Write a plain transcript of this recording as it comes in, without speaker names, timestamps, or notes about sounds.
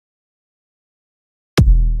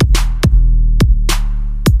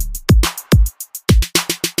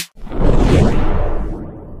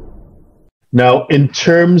Now, in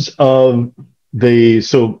terms of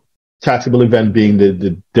so taxable event being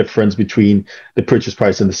the difference between the purchase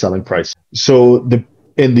price and the selling price. So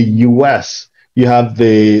in the US, you have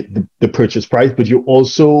the purchase price, but you're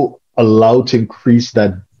also allowed to increase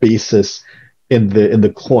that basis in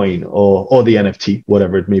the coin or the NFT,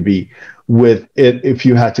 whatever it may be, with it if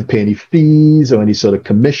you had to pay any fees or any sort of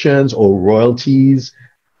commissions or royalties.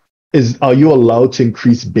 Are you allowed to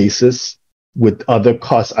increase basis with other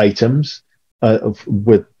cost items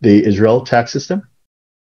with the Israel tax system?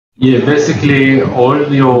 Yeah, basically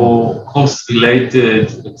all your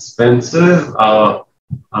cost-related expenses are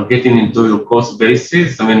getting into your cost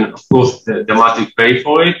basis. I mean, of course, the market pay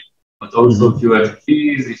for it, but also if you have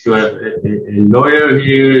fees, if you have a lawyer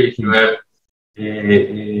here, if you have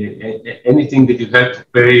anything that you have to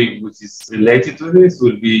pay which is related to this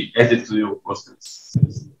will be added to your cost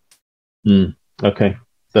basis. Okay,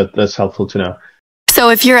 that's helpful to know. So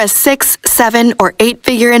if you're a 6, 7, or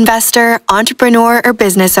 8-figure investor, entrepreneur, or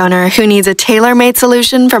business owner who needs a tailor-made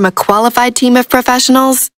solution from a qualified team of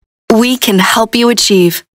professionals, we can help you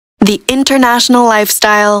achieve the international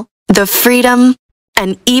lifestyle, the freedom,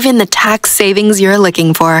 and even the tax savings you're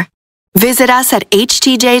looking for. Visit us at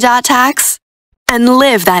htj.tax and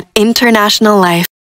live that international life.